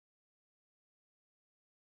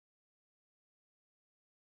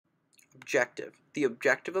Objective. The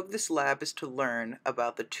objective of this lab is to learn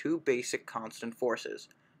about the two basic constant forces,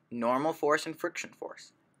 normal force and friction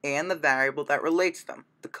force, and the variable that relates them,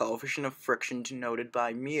 the coefficient of friction denoted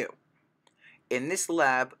by mu. In this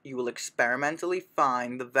lab, you will experimentally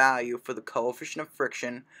find the value for the coefficient of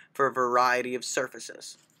friction for a variety of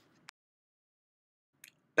surfaces.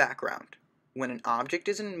 Background. When an object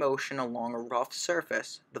is in motion along a rough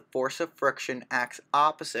surface, the force of friction acts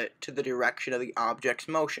opposite to the direction of the object's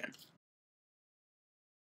motion.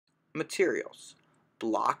 Materials.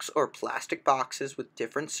 Blocks or plastic boxes with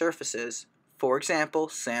different surfaces, for example,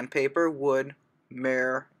 sandpaper, wood,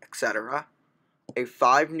 mirror, etc. A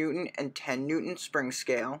 5 Newton and 10 Newton spring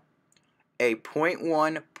scale, a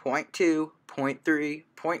 0.1, 0.2, 0.3,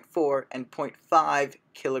 0.4, and 0.5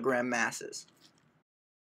 kilogram masses.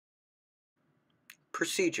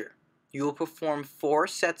 Procedure. You will perform 4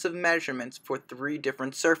 sets of measurements for 3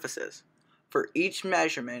 different surfaces. For each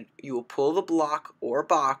measurement, you will pull the block or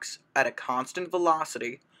box at a constant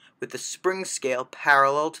velocity with the spring scale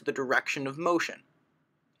parallel to the direction of motion.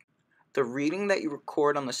 The reading that you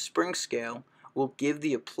record on the spring scale will give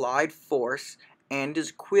the applied force and is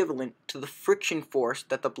equivalent to the friction force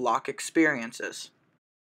that the block experiences.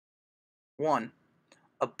 1.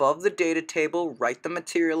 Above the data table, write the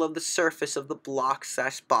material of the surface of the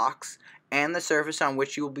block/box and the surface on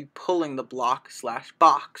which you will be pulling the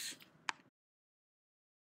block/box.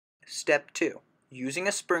 Step 2. Using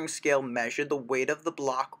a spring scale, measure the weight of the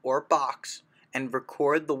block or box and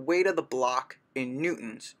record the weight of the block in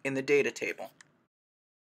newtons in the data table.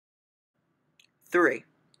 3.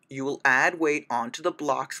 You will add weight onto the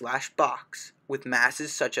block/box with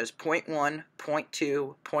masses such as 0.1,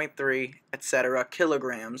 0.2, 0.3, etc.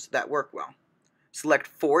 kilograms that work well. Select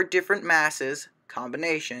 4 different masses,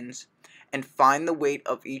 combinations, and find the weight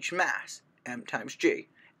of each mass, m times g,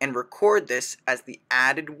 and record this as the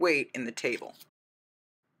added weight in the table.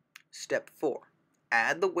 Step 4.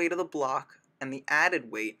 Add the weight of the block and the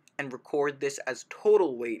added weight and record this as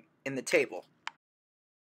total weight in the table.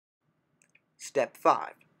 Step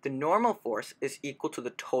 5. The normal force is equal to the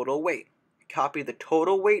total weight. Copy the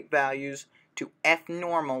total weight values to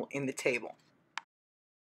FNormal in the table.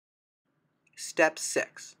 Step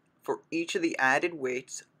 6. For each of the added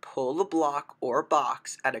weights, pull the block or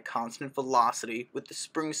box at a constant velocity with the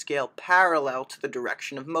spring scale parallel to the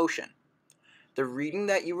direction of motion. The reading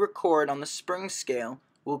that you record on the spring scale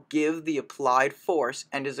will give the applied force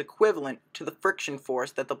and is equivalent to the friction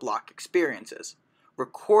force that the block experiences.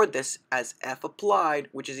 Record this as F applied,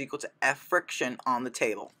 which is equal to F friction on the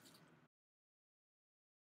table.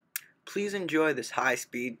 Please enjoy this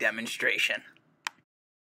high-speed demonstration.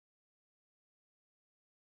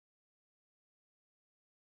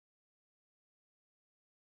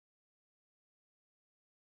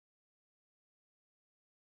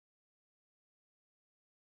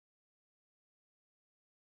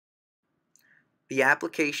 The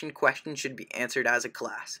application question should be answered as a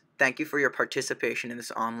class. Thank you for your participation in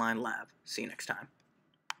this online lab. See you next time.